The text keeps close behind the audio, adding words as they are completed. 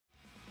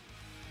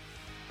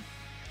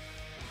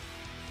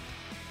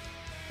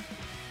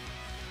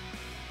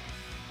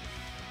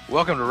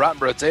Welcome to Rotten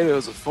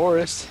Potatoes with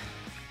Forrest.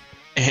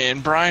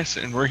 And Bryce,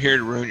 and we're here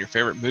to ruin your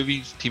favorite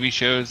movies, TV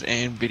shows,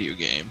 and video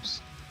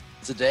games.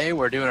 Today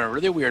we're doing a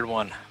really weird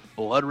one,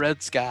 Blood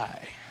Red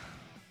Sky.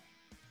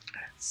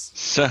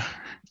 So,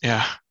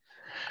 yeah.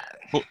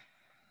 Well,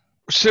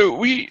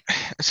 so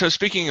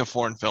speaking of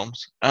foreign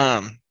films,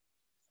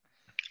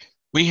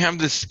 we have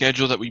this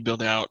schedule that we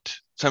build out.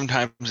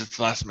 Sometimes it's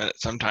last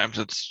minute, sometimes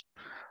it's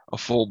a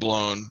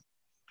full-blown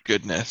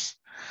goodness.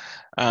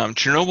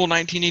 Chernobyl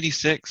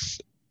 1986,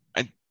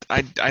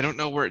 I don't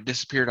know where it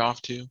disappeared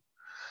off to.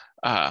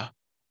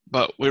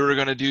 But we were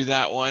gonna do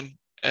that one,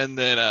 and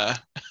then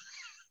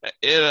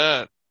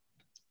it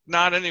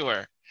not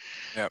anywhere.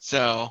 Yep.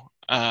 So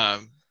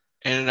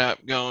ended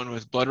up going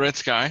with Blood Red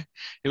Sky.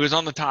 It was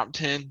on the top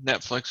 10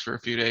 Netflix for a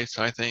few days,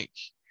 so I think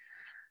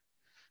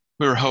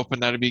we were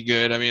hoping that'd be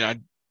good. I mean, I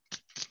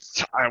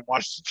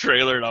watched the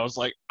trailer and I was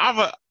like,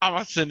 I'm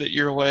gonna send it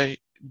your way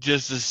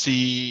just to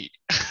see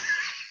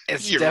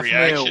It's your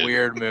definitely reaction. a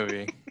weird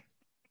movie.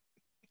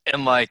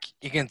 And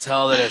you can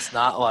tell that it's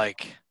not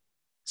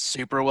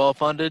super well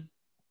funded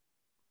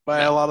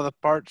by a lot of the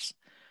parts.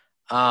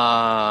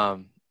 I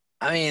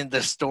mean,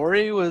 the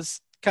story was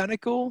kind of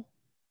cool.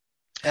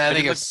 And I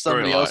think if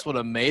somebody else would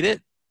have made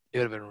it, it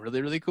would have been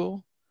really, really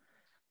cool.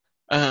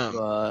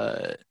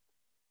 But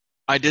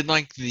I did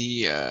like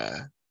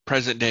the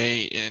present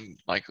day and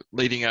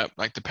leading up,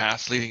 the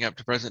past leading up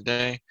to present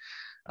day.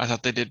 I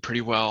thought they did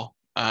pretty well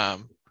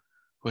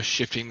with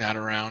shifting that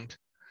around.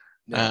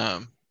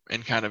 yeah.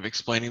 And kind of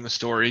explaining the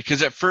story.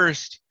 Because at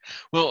first,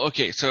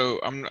 so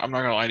I'm not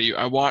gonna lie to you.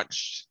 I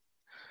watched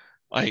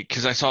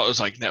because I saw it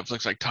was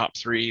Netflix top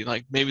 3,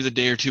 maybe the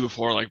day or two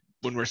before,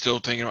 when we're still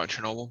thinking about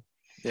Chernobyl.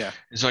 Yeah.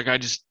 It's I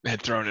just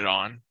had thrown it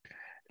on,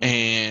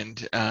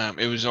 and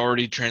it was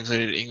already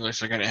translated to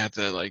English. I didn't have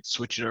to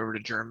switch it over to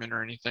German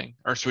or anything,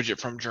 or switch it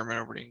from German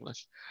over to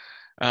English.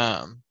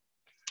 And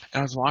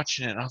I was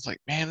watching it, and I was like,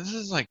 man, this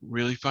is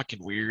really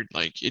fucking weird.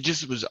 It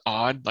just was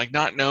odd,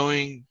 not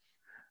knowing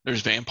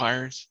there's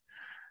vampires.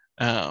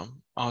 I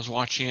was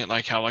watching it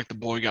how the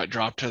boy got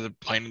dropped to the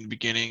plane in the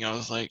beginning. I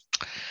was like,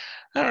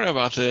 I don't know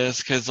about this,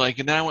 because and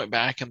then I went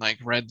back and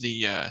read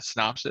the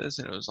synopsis,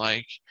 and it was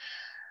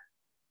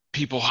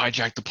people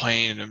hijack the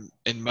plane,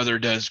 and mother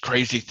does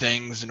crazy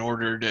things in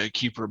order to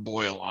keep her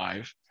boy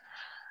alive.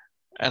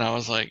 And I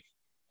was like,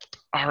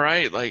 all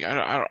right,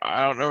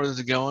 I don't know where this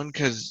is going,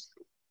 because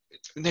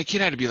the kid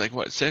had to be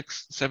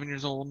 6, 7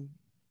 years old,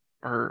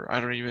 or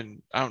I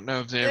don't know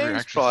if they ever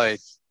He's actually probably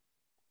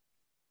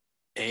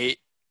 8,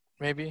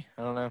 maybe.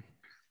 I don't know.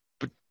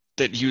 But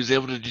that he was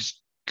able to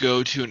just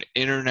go to an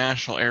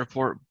international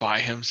airport by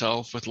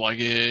himself with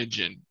luggage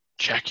and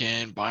check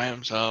in by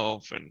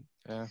himself, and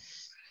Yeah.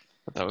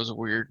 that was a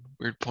weird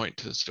point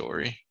to the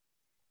story.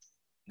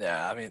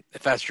 Yeah, I mean,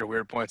 if that's your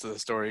weird points of the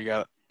story, you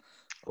got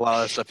a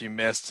lot of stuff you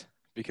missed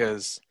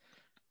because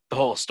the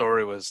whole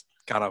story was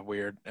kind of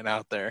weird and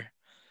out there.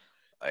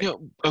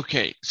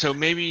 Okay, so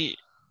maybe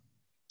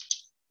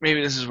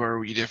this is where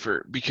we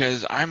differ,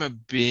 because I'm a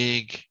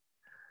big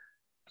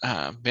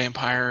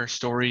vampire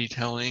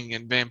storytelling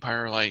and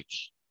vampire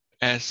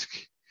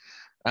esque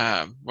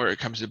where it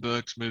comes to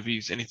books,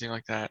 movies, anything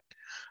like that.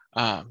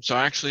 So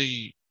I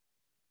actually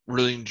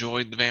really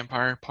enjoyed the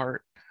vampire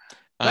part.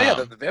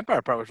 The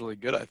vampire part was really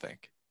good, I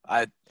think.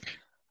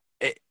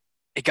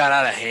 It got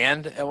out of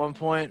hand at one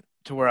point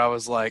to where I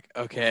was like,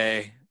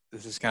 okay,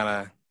 this is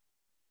kind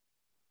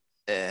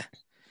of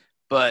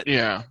But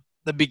yeah,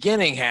 the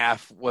beginning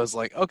half was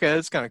okay,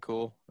 it's kind of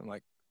cool. And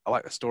I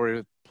like the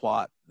story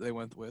plot they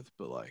went with,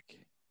 but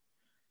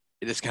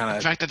it just kind of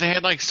the fact that they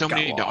had so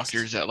many lost.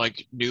 doctors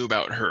that knew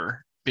about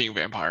her being a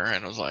vampire,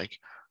 and was like,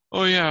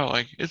 oh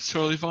yeah, it's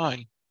totally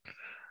fine.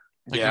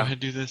 Go ahead,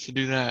 do this and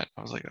do that.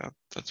 I was like, oh,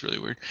 that's really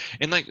weird.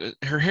 And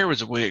her hair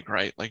was a wig,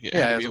 right? It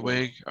had to be a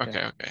wig. Okay,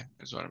 yeah. okay.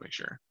 I just want to make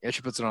sure. Yeah,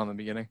 she puts it on in the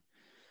beginning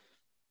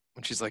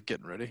when she's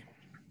getting ready.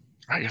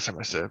 I guess I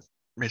must have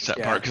missed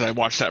that part, because I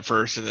watched that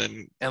first and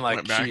then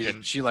went back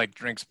she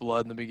drinks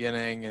blood in the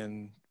beginning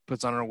and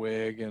puts on her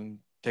wig and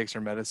takes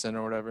her medicine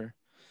or whatever.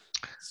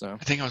 So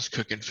I think I was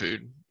cooking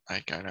food.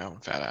 I know I'm a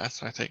fat ass,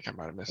 so I think I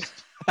might have missed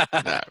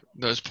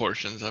those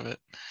portions of it.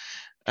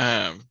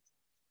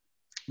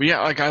 But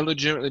yeah, I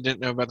legitimately didn't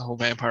know about the whole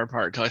vampire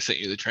part until I sent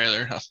you the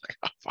trailer. I was like,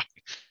 oh fuck.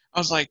 I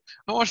was like,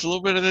 I watched a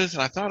little bit of this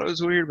and I thought it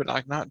was weird,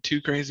 but not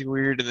too crazy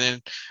weird. And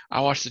then I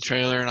watched the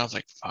trailer and I was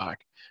like, fuck.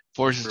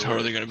 Force is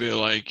totally going to be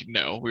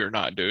no, we're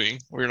not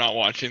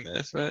watching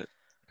this. But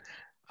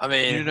I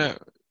mean,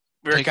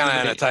 we were kind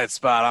of in a tight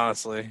spot,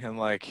 honestly. And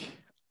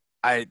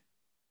it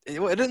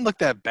didn't look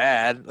that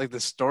bad. The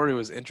story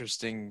was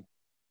interesting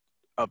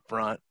up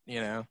front,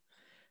 and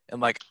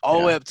all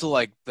the way up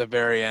to the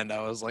very end,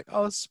 I was like,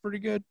 oh, this is pretty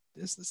good.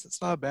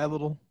 It's not a bad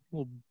little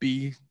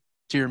B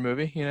tier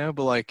movie,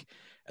 but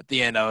at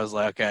the end I was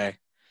like, okay.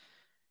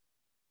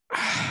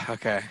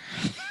 Okay.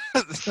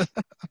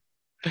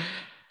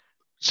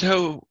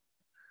 So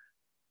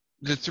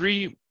the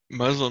 3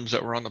 Muslims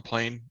that were on the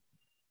plane,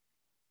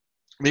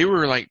 they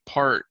were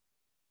part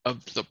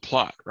of the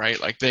plot, right?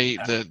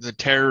 The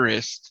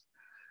terrorists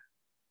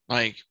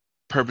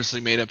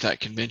purposely made up that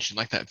convention,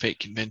 like that fake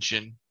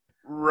convention.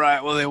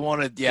 Right. Well, they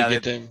wanted, to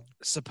get them.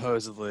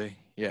 Supposedly,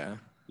 yeah.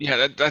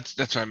 Yeah, that's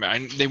what I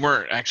meant. They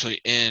weren't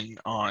actually in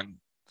on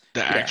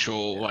the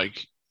actual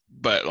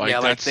but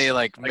that's they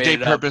like made they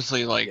it up.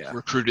 purposely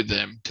recruited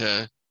them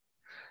to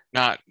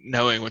not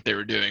knowing what they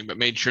were doing, but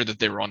made sure that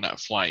they were on that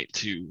flight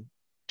to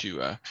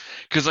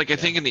because I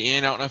think in the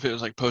end, I don't know if it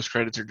was like post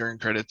credits or during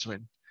credits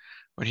when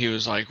he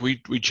was like, we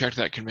checked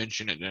that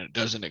convention and it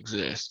doesn't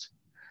exist,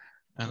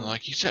 and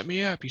like, you set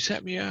me up.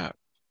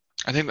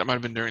 I think that might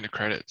have been during the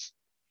credits.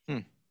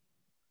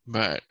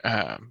 But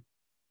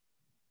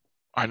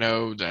I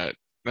know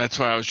that's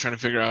why I was trying to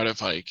figure out if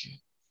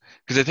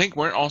because I think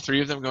weren't all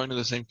three of them going to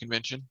the same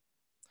convention?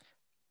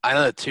 I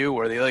know the two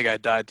where the other guy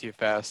died too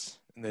fast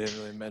and they didn't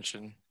really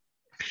mention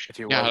if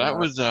he was. Yeah,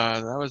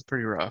 that was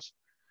pretty rough.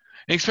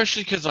 And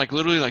especially because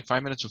literally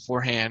 5 minutes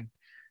beforehand,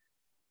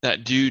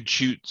 that dude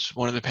shoots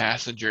one of the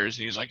passengers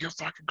and he's like, "You're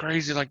fucking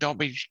crazy! Like, don't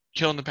be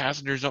killing the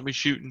passengers, don't be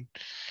shooting."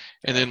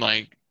 And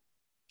then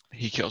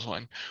he kills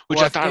one, which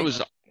I thought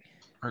was.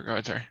 Or go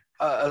ahead, sorry.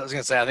 I was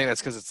gonna say, I think that's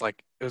because it's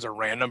it was a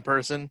random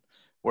person,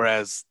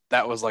 whereas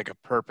that was a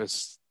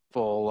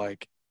purposeful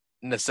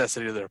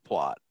necessity to their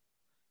plot,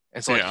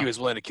 and so he was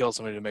willing to kill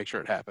somebody to make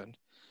sure it happened.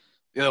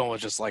 The other one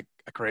was just a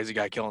crazy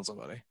guy killing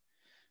somebody.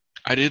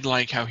 I did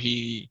like how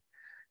he,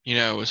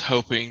 was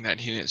hoping that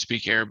he didn't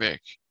speak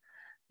Arabic,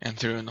 and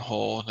threw in the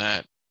whole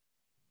that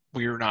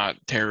we are not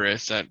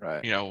terrorists, that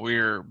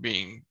we're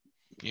being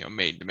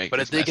made to make. But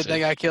it did get that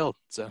guy killed,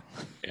 so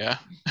yeah.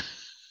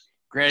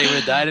 Granted, he would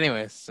have died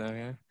anyways, so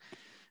yeah.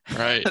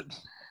 Right.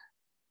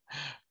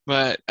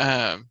 But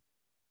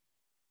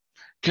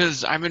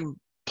because I've been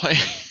playing,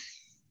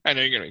 I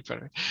know you're gonna make fun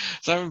of me.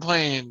 So I've been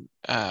playing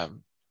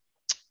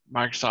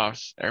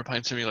Microsoft's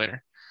Airplane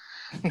Simulator,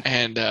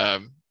 and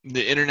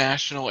the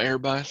International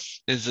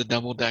Airbus is a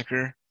double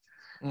decker,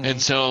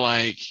 and so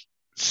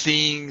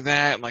seeing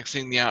that,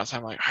 seeing the outside,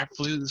 I'm like, I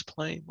flew this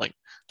plane, literally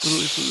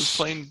flew this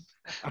plane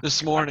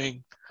this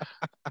morning.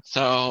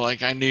 So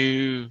I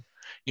knew.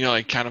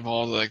 Kind of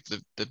all the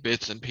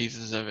bits and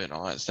pieces of it and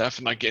all that stuff,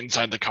 and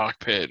inside the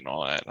cockpit and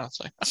all that. And I was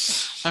like,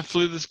 I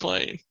flew this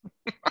plane.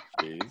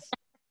 Jeez.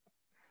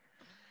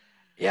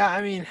 Yeah,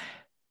 I mean,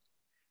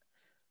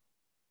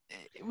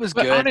 it was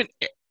good.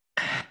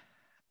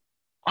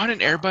 On an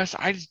Airbus,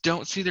 I just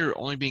don't see there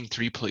only being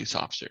 3 police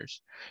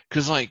officers.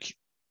 Because, I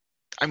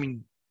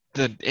mean,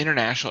 the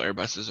international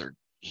Airbuses are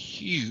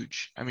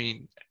huge. I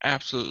mean,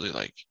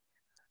 absolutely,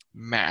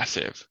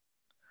 massive.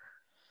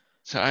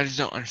 So I just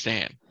don't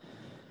understand.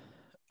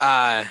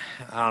 I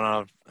don't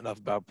know enough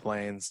about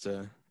planes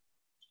to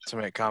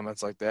make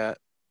comments like that,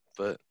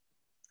 but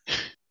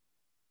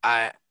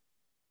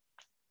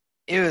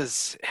it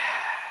was.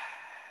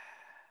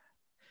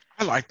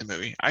 I liked the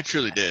movie. I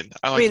truly did.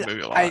 I liked the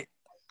movie a lot.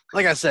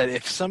 Like I said,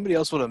 if somebody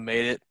else would have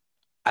made it,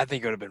 I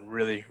think it would have been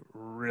really,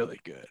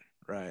 really good,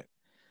 right?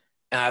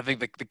 And I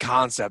think the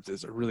concept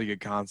is a really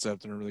good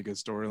concept and a really good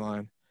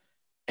storyline,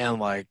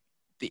 and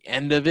the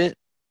end of it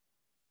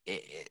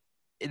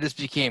just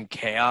became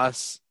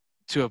chaos.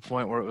 To a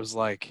point where it was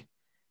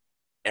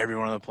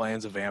everyone on the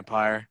plane's a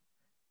vampire.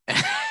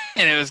 And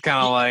it was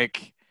kind of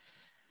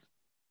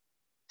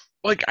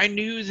I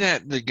knew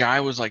that the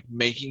guy was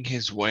making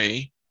his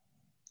way,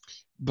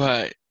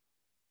 but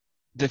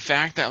the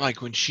fact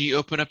that when she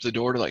opened up the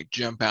door to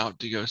jump out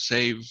to go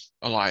save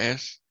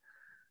Elias,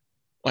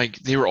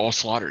 they were all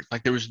slaughtered.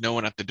 There was no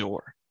one at the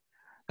door.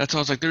 That's why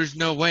I was there's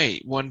no way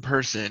one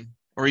person,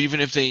 or even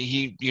if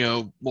he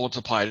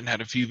multiplied and had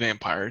a few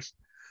vampires,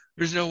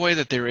 there's no way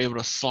that they were able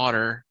to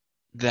slaughter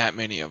that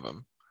many of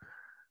them,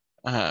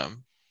 at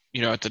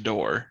the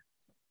door.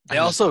 They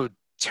also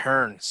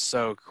turn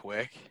so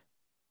quick.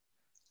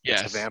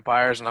 Yes. To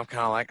vampires, and I'm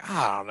kind of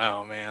I don't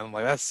know, man.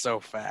 That's so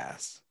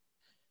fast.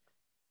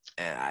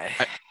 And I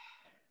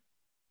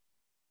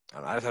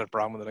just had a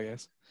problem with it, I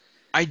guess.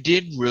 I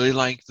did really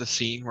like the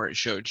scene where it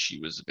showed she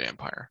was a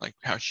vampire,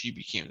 how she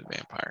became the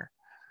vampire.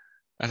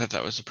 I thought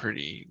that was a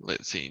pretty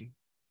lit scene.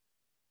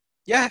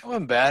 Yeah, it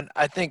wasn't bad.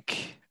 I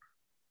think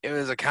it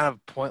was a kind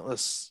of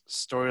pointless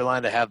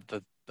storyline to have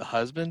the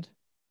husband,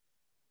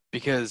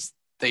 because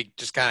they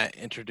just kind of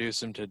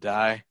introduced him to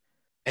die,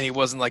 and he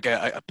wasn't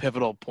a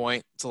pivotal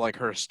point to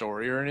her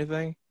story or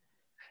anything.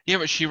 Yeah,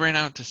 but she ran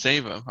out to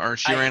save him, or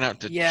she ran out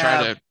to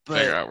try to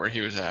figure out where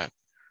he was at.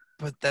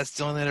 But that's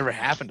the only thing that ever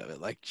happened of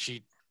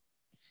it.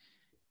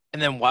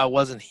 And then why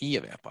wasn't he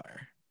a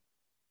vampire?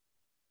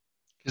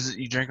 Because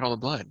you drank all the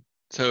blood.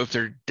 So if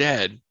they're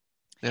dead,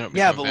 they don't.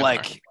 Yeah,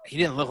 but he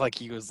didn't look like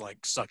he was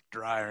sucked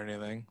dry or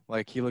anything.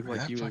 He looked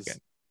like he was.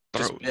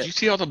 Bro, did you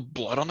see all the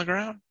blood on the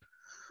ground?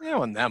 Yeah, it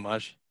wasn't that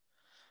much.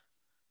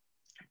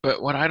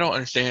 But what I don't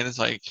understand is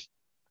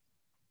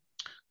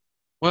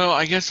well,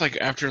 I guess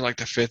after the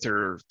 5th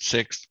or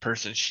 6th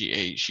person she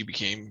ate, she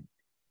became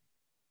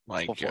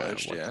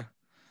full-fledged, yeah. I'm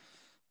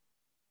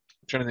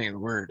trying to think of the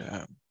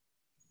word,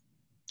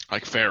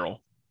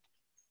 feral.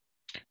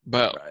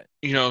 But right.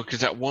 Because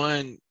that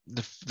one,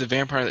 the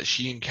vampire that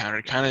she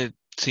encountered kind of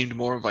seemed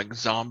more of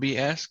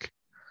zombie-esque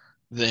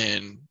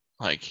than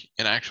like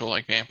an actual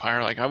like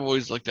vampire. Like I've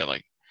always looked at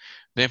like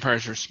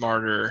vampires are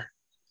smarter,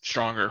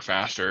 stronger,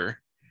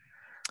 faster.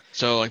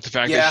 So like the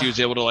fact that she Yeah, was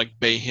able to like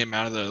bay him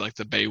out of the like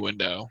the bay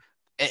window.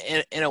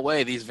 in a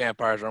way, these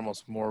vampires are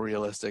almost more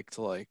realistic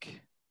to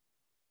like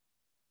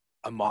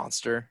a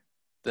monster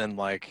than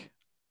like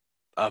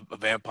a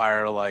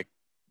vampire like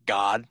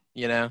God.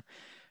 You know,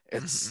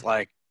 it's Mhm.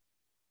 like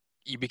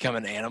you become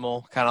an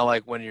animal, kind of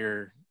like when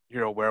you're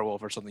a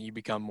werewolf or something. You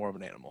become more of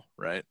an animal,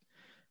 right?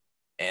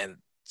 And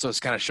so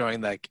it's kind of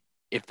showing like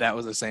if that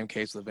was the same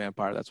case with a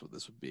vampire, that's what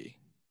this would be.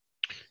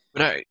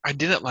 But I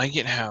didn't like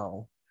it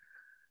how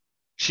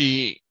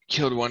she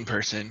killed one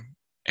person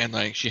and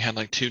like she had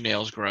like two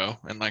nails grow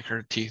and like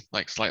her teeth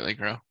like slightly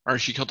grow. Or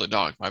she killed a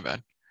dog, my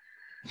bad.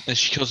 Then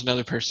she kills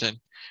another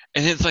person.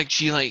 And it's like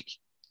she like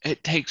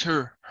it takes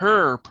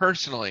her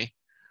personally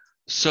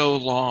so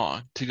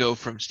long to go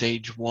from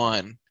stage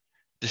 1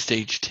 to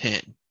stage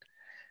 10.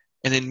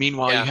 And then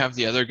meanwhile you Yeah, have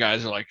the other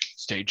guys are like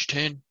stage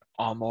 10,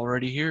 I'm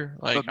already here.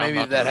 Like but I'm maybe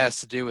about to that like has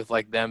to do with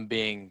like them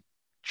being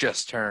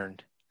just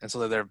turned, and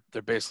so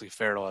they're basically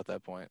feral at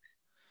that point.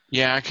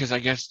 yeah, because I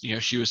guess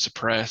she was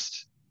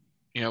suppressed,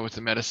 with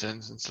the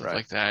medicines and stuff Right.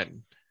 like that.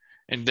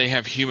 And they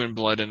have human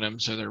blood in them,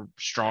 so they're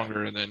Yeah.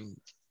 stronger than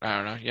I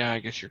don't know. Yeah, I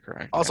guess you're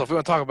correct. Also, Yeah. if we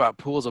want to talk about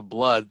pools of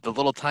blood, the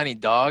little tiny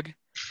dog,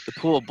 the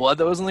pool of blood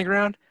that was on the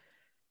ground,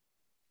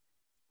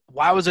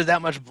 why was there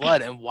that much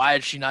blood, and why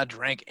had she not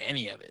drank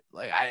any of it?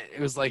 Like, it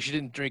was like she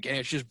didn't drink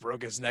any. She just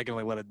broke his neck and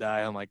like let it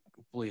die and like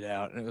bleed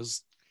out, and it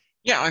was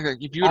Yeah, like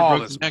if you would have all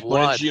broke this his neck,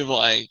 wouldn't blood. you have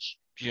like,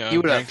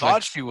 You would have drank like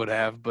thought she would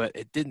have, but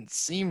it didn't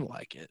seem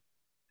like it.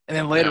 And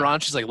then later yeah, on,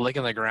 she's like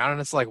licking the ground,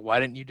 and it's like, why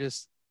didn't you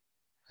just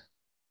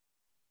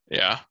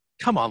yeah.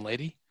 come on,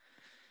 lady?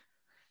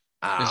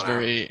 I It's don't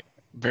know. very,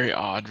 very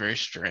odd, very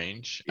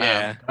strange.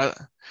 Yeah. But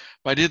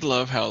I did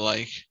love how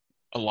like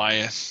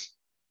Elias,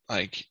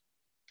 like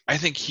I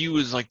think he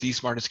was like the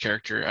smartest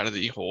character out of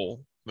the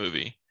whole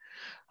movie.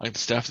 Like the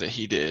stuff that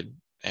he did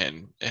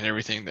and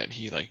everything that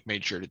he like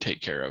made sure to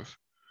take care of.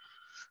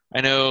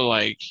 I know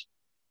like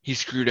he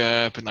screwed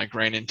up and like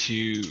ran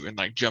into and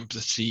like jumped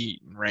the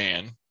seat and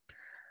ran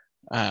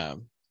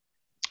um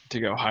to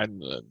go hide in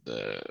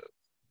the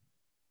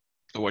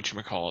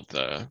whatchamacallit,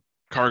 the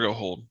cargo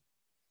hold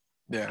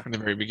Yeah. in the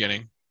very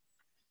beginning.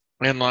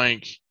 And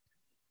like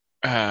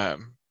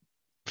um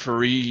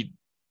Fareed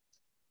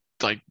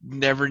like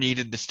never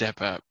needed to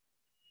step up,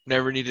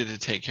 never needed to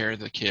take care of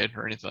the kid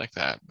or anything like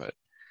that, but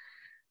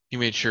he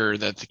made sure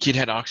that the kid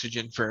had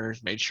oxygen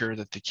first, made sure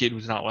that the kid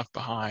was not left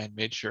behind,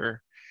 made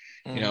sure,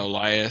 Mm.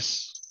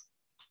 Elias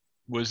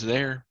was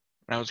there.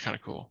 That was kind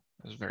of cool.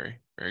 It was very,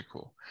 very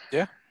cool.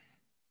 Yeah.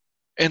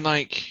 And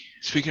like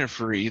speaking of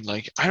Fareed,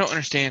 like I don't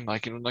understand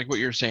like what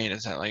you're saying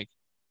is that like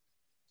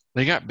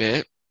they got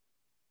bit,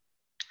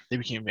 they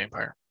became a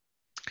vampire.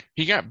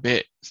 He got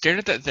bit, stared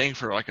at that thing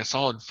for like a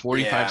solid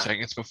 45 Yeah.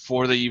 seconds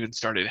before they even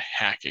started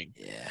hacking.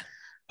 Yeah.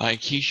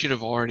 Like he should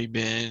have already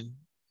been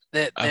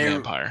They a they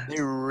vampire.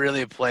 they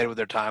really played with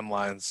their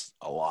timelines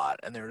a lot,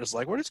 and they were just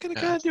like, we're just gonna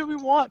Yeah. kind of do what we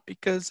want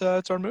because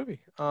it's our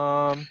movie.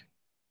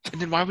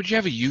 And then why would you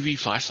have a UV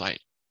flashlight?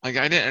 Like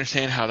I didn't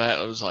understand how that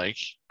was like.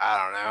 I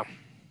don't know,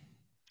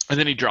 And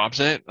then he drops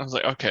it. I was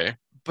like, okay,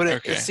 but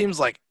it okay. seems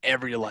like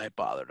every light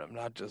bothered him,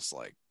 not just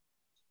like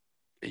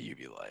a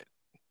UV light.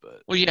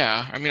 But Well,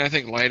 yeah. I mean, I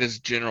think light is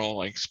general,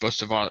 like supposed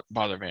to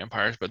bother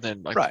vampires, but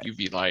then like the right,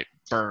 UV light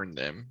burned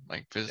them,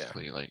 like yeah,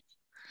 physically, like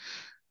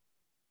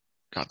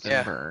got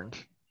them yeah,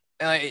 burned.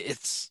 and like,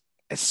 it's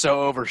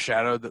so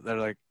overshadowed that they're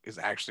like is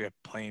actually a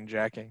plane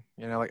jacking.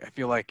 You know, like I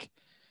feel like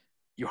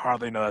you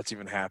hardly know that's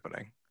even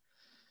happening.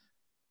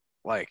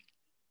 Like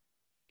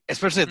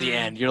especially at the Mm.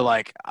 end, you're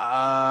like,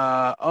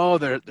 oh,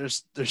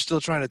 they're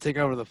still trying to take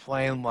over the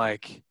plane,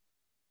 like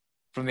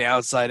from the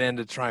outside in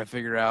to try and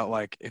figure out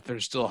like if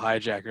there's still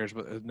hijackers,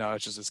 but no,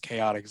 it's just this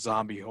chaotic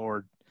zombie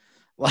horde.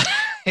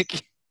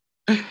 Like,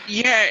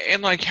 Yeah,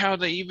 and like how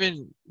they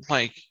even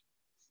like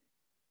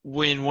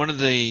when one of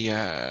the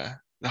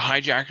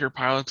hijacker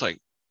pilots like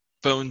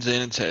phones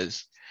in and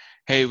says,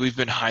 "Hey, we've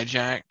been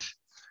hijacked.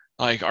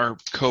 Like our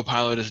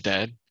co-pilot is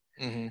dead."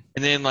 mm-hmm.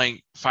 And then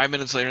like 5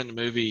 minutes later in the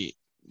movie,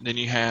 then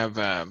you have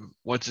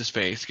what's his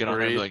face get on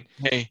there and be Fareed, like,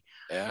 "Hey,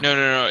 yeah,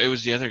 no, it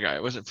was the other guy.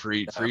 It wasn't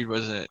Fareed. yeah. Fareed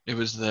wasn't. It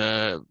was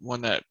the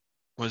one that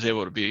was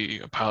able to be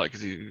a pilot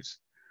because he was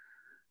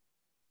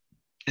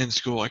in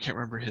school. I can't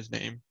remember his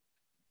name.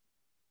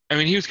 I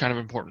mean, he was kind of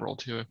an important role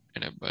too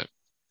in it, but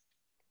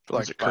For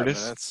was like it 5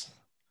 minutes. Curtis?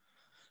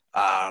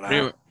 I don't But know,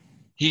 anyway,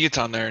 he gets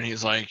on there and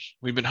he's like,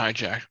 "We've been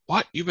hijacked."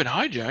 What? You've been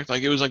hijacked?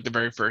 Like it was like the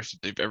very first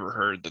that they've ever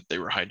heard that they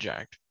were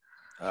hijacked.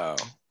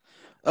 oh,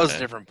 that was a And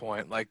different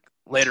point. Like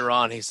later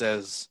on, he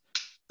says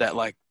that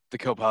like the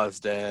co-pilot's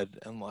dead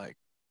and like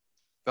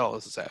all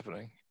this is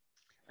happening.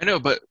 I know,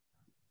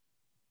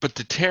 but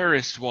the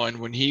terrorist one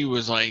when he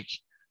was like,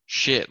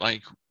 "Shit,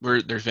 like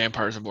there's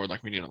vampires on board.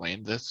 Like we need to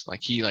land this."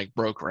 Like he like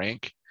broke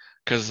rank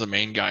because the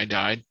main guy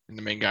died and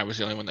the main guy was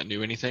the only one that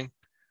knew anything.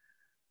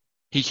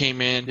 He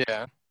came in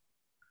Yeah,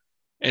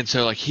 and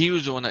so like he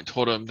was the one that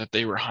told him that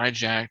they were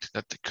hijacked,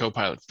 that the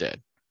co-pilot's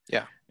dead.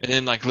 Yeah. And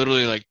then like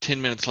literally like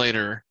 10 minutes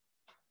later,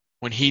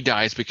 when he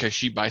dies because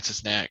she bites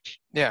his neck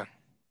Yeah.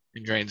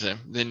 and drains him,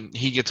 then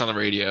he gets on the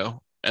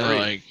radio and they're Fareed.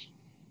 like,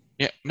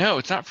 yeah, no,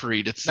 it's not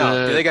Fareed. It's No,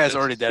 the other guy's it's the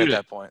already dead at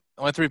student. that point.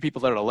 The only three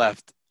people that are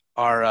left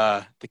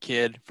are the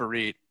kid,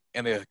 Fareed,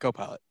 and the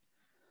co-pilot.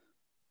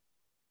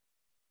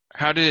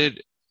 How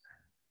did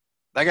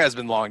That guy's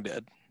been long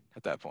dead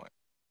at that point.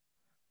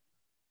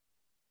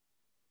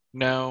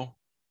 no?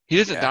 He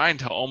doesn't Yeah. die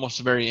until almost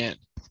the very end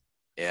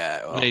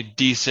Yeah. when Well, they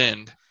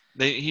descend.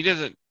 He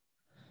doesn't.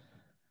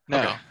 No,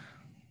 okay.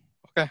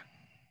 Okay.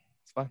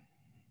 It's fine.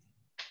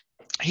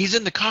 he's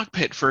in the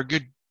cockpit for a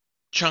good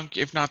chunk,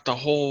 if not the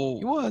He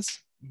whole was.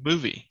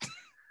 movie.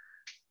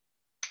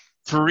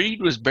 Fareed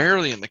was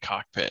barely in the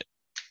cockpit.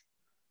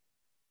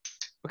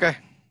 Okay.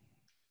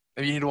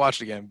 Maybe you need to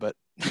watch it again, but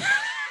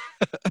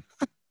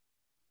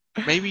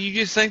Maybe you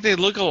just think they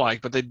look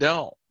alike, but they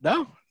don't.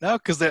 no,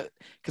 because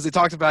they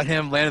talked about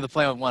him landing the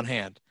plane with one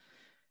hand,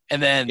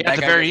 and then Yeah, at that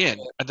the guy very gets end.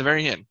 bit. At the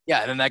very end.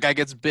 Yeah, and then that guy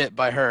gets bit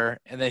by her,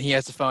 and then he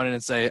has to phone in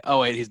and say, "Oh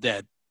wait, he's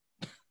dead,"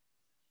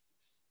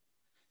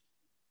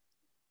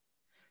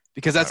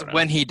 because I that's don't know.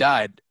 when he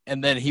died,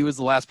 and then he was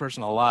the last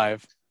person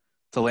alive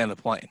to land the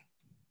plane.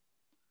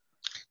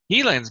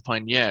 He lands the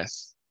plane,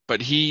 yes,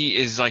 but he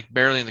is like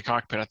barely in the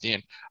cockpit at the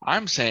end.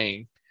 I'm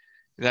saying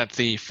that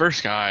the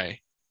first guy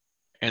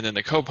and then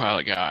the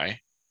co-pilot guy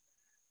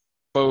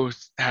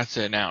both have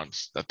to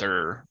announce that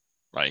they're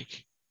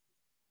like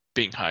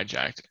being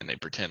hijacked, and they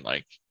pretend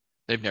like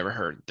they've never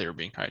heard that they were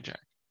being hijacked.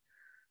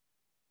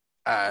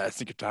 I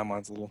think your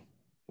timeline's a little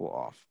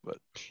off, but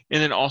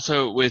And then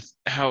also with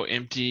how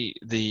empty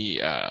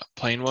the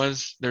plane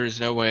was, there is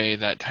no way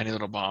that tiny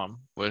little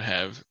bomb would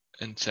have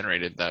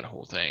incinerated that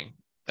whole thing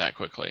that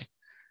quickly.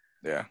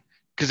 yeah,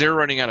 Because they were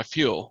running out of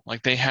fuel.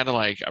 Like they had to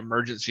like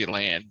emergency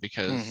land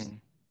because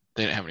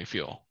they didn't have any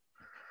fuel.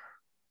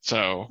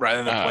 So right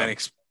then the plane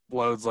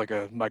explodes like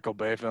a Michael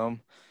Bay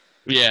film.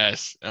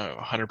 yes,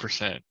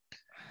 100%.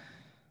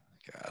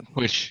 God,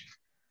 Which,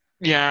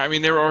 yeah, I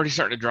mean they were already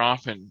starting to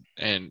drop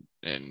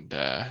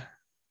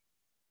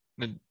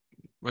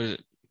what is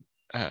it?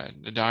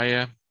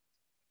 Nadia.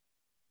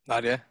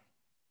 Nadia.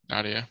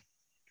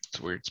 It's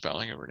a weird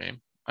spelling of her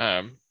name.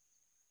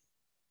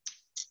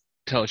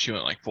 Tell she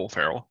went like full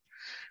feral.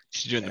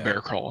 She's doing the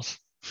bear crawls.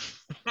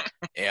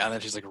 Yeah, and then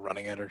she's like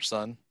running at her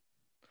son.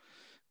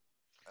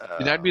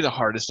 Dude, that'd be the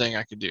hardest thing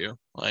I could do.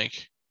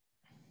 Like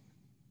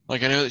I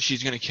know that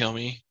she's gonna kill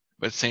me,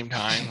 but at the same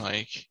time,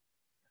 like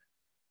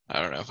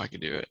I don't know if I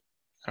could do it.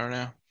 I don't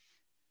know.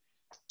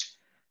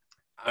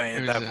 I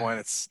mean, at that point,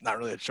 it's not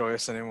really a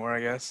choice anymore,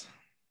 I guess.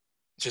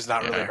 She's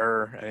not really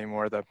her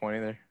anymore at that point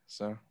either.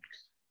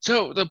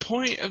 So the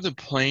point of the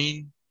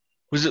plane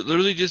was it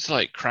literally just to,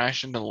 like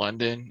crash into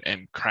London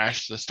and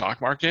crash the stock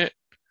market?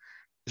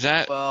 Is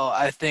that? Well,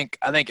 I think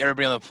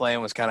everybody on the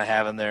plane was kind of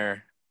having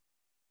their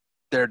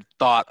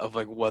thought of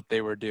like what they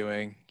were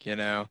doing, you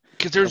know.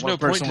 Because there's one no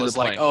point person to was the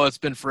like, plane. "Oh, it's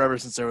been forever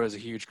since there was a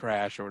huge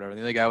crash or whatever." And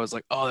the other guy was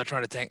like, "Oh, they're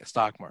trying to tank the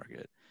stock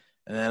market,"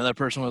 and then another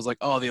person was like,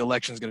 "Oh, the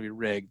election's going to be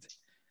rigged."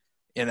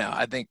 You know,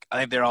 I think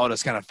they're all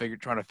just kind of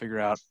trying to figure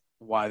out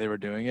why they were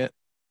doing it.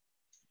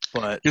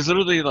 But because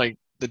literally, like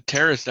the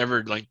terrorists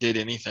never like did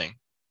anything.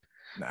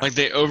 no. Like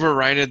they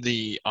overrided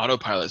the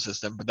autopilot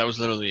system, but that was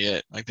literally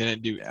it. Like they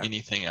didn't do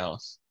anything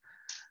else.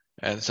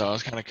 And so I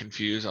was kind of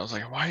confused. I was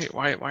like, why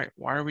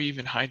are we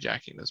even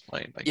hijacking this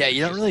plane? Like, yeah,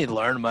 you don't really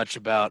learn much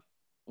about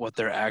what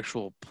their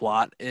actual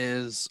plot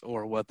is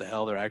or what the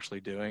hell they're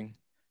actually doing.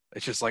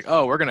 It's just like,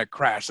 oh, we're gonna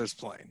crash this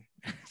plane.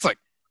 It's like,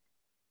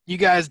 you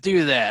guys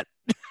do that.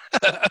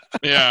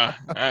 Yeah,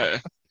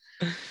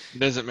 it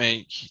doesn't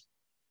make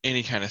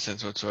any kind of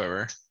sense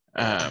whatsoever.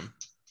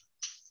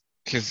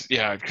 Because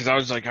I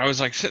was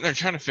like sitting there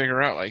trying to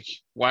figure out like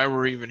why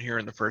we're even here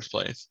in the first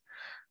place.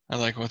 I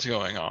was like, what's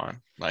going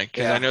on? Like,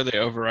 because I know they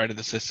overrided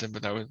the system,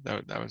 but that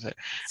was it.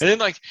 And then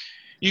like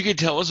you could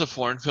tell it was a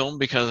foreign film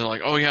because they're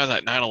like, oh yeah,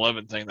 that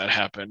 9/11 thing that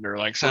happened, or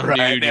like some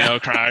dude,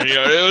 cried.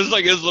 It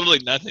was literally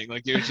nothing.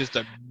 Like it was just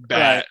a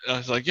bat. I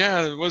was like,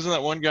 yeah, wasn't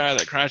that one guy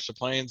that crashed a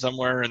plane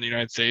somewhere in the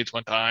United States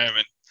one time?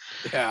 And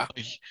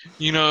like,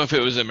 if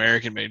it was an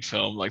American-made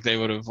film, like they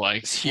would have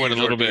like went a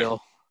little bit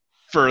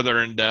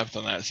further in depth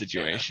on that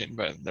situation.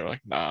 But they're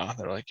like, nah.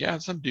 They're like, yeah,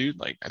 some dude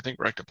like I think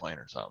wrecked a plane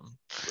or something.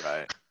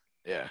 Right.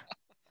 Yeah.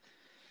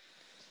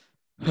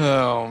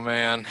 Oh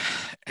man.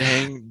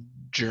 Dang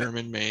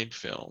German-made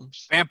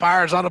films.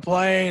 Vampires on a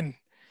plane.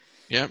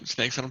 Yep,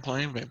 snakes on a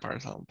plane,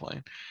 vampires on a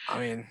plane. I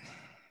mean,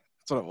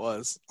 that's what it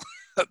was.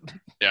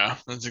 Yeah,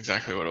 that's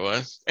exactly what it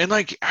was. And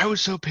like, I was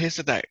so pissed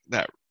at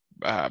that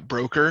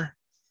broker.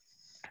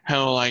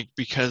 How like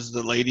because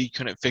the lady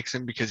couldn't fix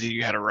him because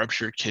he had a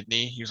ruptured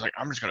kidney, he was like,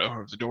 "I'm just gonna open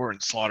up the door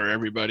and slaughter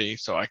everybody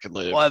so I could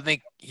live." Well, I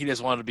think he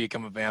just wanted to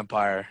become a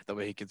vampire that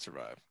way he could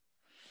survive.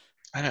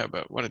 I know,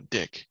 but what a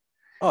dick.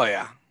 Oh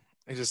yeah,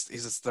 he's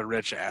just the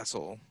rich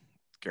asshole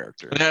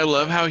character. And I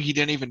love how he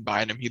didn't even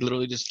bite him; he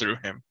literally just threw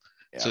him,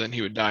 so then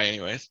he would die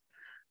anyways.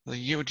 Like,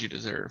 you get what you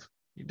deserve.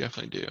 You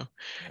definitely do. Yeah.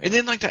 And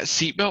then like that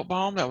seatbelt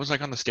bomb that was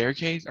like on the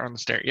staircase or on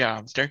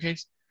the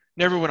staircase.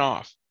 Never went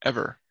off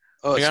ever.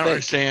 Oh, it's I don't fake.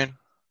 understand.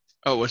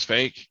 Oh, it was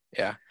fake.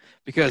 Yeah,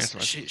 because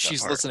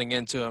she's listening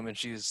into him, and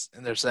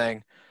they're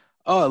saying,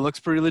 "Oh, it looks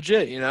pretty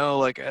legit."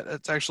 Like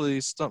it's actually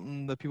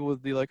something that people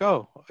would be like,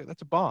 "Oh,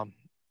 that's a bomb,"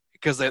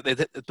 because they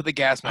put the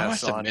gas I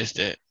masks must have on. missed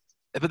it.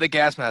 They put the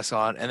gas mask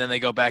on, and then they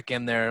go back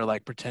in there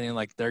like pretending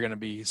like they're gonna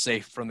be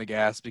safe from the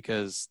gas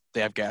because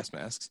they have gas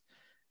masks,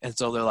 and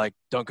so they're like,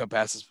 "Don't come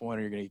past this point,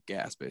 or you're gonna get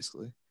gas,"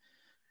 basically.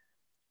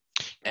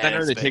 I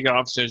know they take it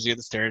off as soon as you get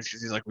the stairs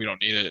because he's like, "We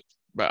don't need it."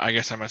 But I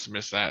guess I must have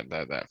missed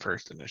that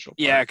first initial part.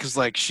 Yeah, because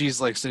like she's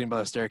like sitting by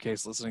the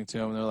staircase listening to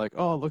him, and they're like,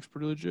 "Oh, it looks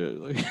pretty legit."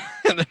 Like,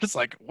 and they're just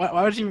like,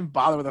 "Why would you even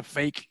bother with a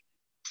fake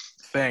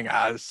thing?"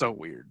 It's so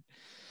weird.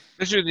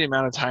 Especially the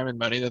amount of time and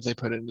money that they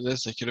put into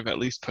this, they could have at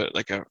least put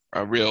like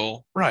a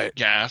real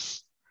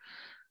gas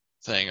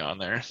thing on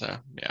there. So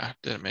yeah,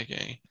 didn't make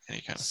any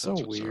kind of sense.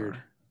 So weird.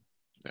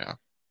 Yeah.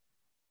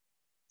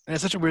 And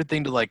it's such a weird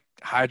thing to like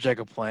hijack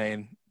a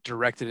plane,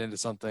 direct it into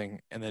something,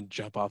 and then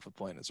jump off the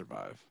plane and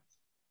survive.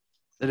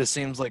 It just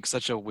seems like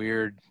such a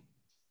weird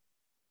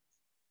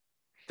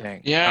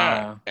thing.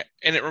 Yeah,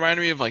 and it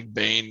reminded me of like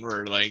Bane,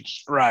 where like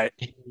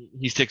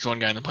he sticks one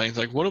guy in the plane. He's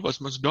like, "One of us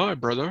must die,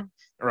 brother."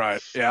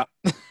 Right. Yeah.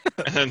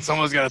 And then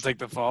someone's got to take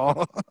the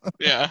fall.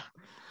 Yeah.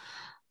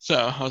 So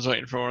I was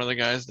waiting for one of the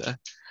guys to.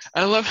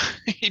 I love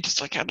he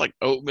just like had like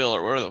oatmeal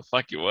or whatever the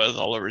fuck he was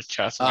all over his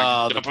chest. And,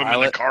 like, dump him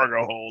in the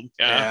cargo hold.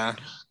 Yeah.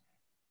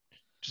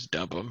 Just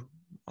dump him.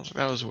 I was like,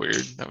 that was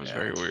weird. That was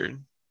very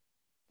weird.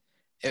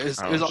 It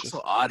was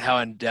also odd how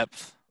in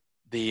depth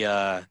the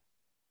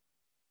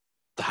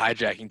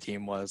hijacking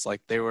team was.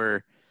 Like they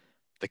were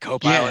the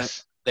co-pilot.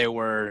 Yes. They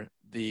were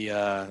the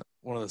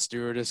one of the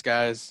stewardess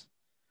guys.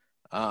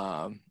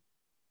 And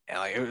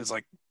like it was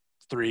like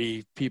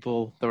 3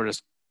 people that were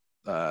just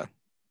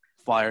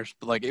flyers,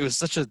 but like it was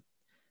such a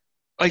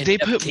like they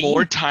put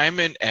more time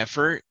and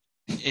effort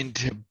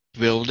into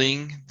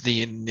building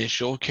the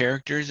initial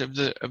characters of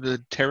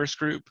the terrorist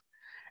group,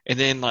 and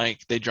then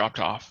like they dropped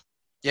off.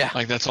 Yeah,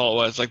 like that's all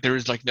it was. Like there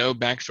was like no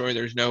backstory,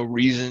 there's no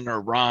reason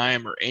or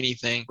rhyme or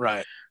anything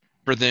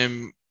for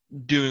them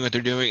doing what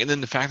they're doing. And then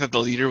the fact that the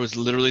leader was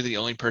literally the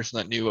only person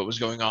that knew what was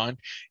going on,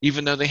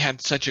 even though they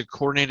had such a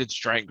coordinated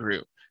strike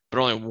group, but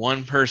only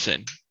one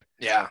person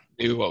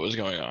knew what was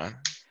going on.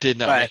 Did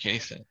not make any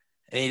sense.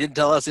 And he didn't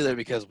tell us either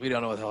because we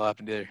don't know what the hell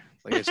happened either.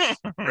 Like it's just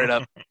straight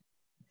up.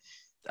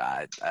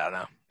 I don't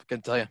know. I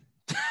couldn't tell you.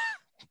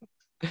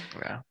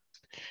 Yeah,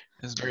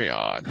 it's very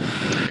odd.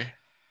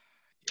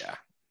 Yeah.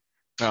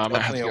 No, I'm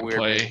gonna have to go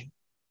play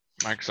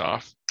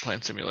Microsoft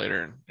Plane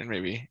Simulator and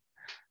maybe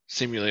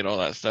simulate all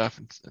that stuff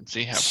and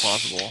see how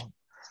plausible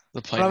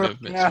the plane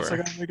movements were. I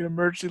gotta make an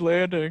emergency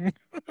landing.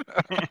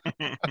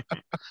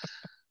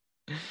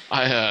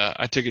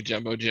 I took a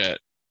jumbo jet.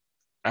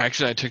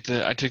 Actually, I took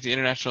the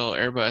international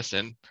Airbus,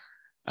 and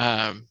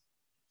I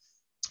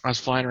was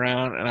flying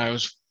around, and I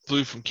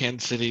flew from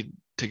Kansas City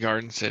to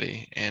Garden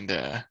City, and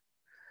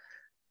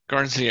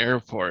Garden City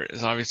Airport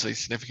is obviously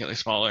significantly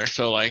smaller.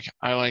 So like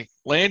I like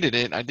landed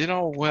it, I did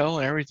all well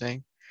and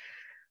everything,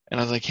 and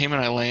as I came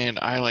and I land,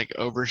 I like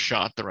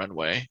overshot the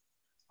runway,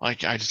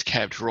 like I just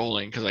kept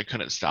rolling because I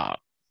couldn't stop.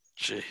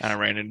 Jeez. And I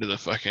ran into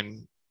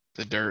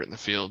the dirt and the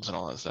fields and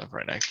all that stuff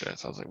right next to it.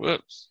 So I was like,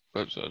 whoops.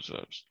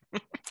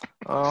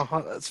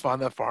 Oh, that's fine.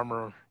 That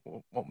farmer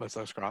won't miss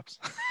those crops.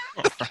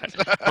 Right.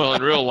 Well,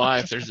 in real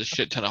life, there's a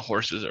shit ton of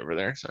horses over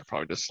there, so I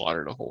probably just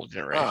slaughtered a whole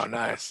generation. Oh,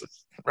 nice.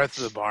 Right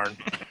through the barn.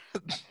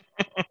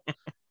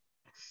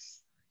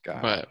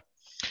 But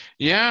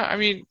yeah, I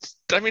mean,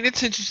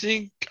 it's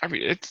interesting. I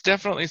mean, it's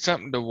definitely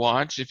something to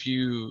watch if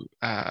you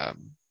have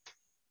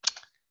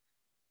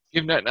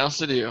nothing else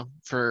to do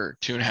for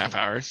 2.5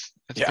 hours.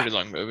 It's a pretty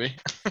long movie.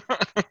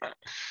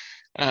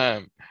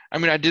 I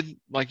mean, I did,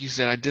 like you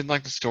said, I did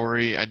like the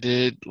story. I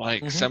did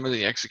like some of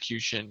the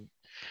execution.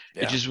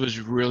 Yeah. It just was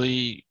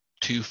really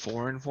too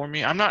foreign for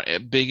me. I'm not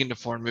big into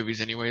foreign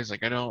movies anyways.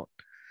 Like I don't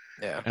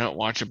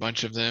watch a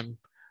bunch of them.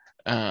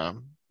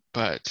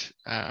 But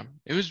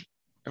it was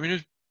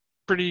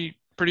pretty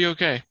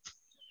okay.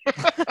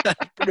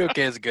 Pretty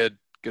okay is a good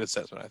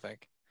assessment, I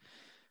think.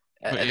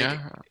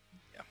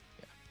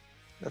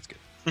 That's good.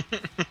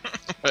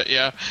 But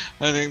yeah,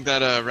 I think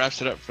that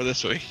wraps it up for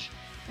this week.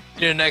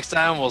 Next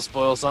time we'll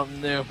spoil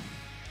something new.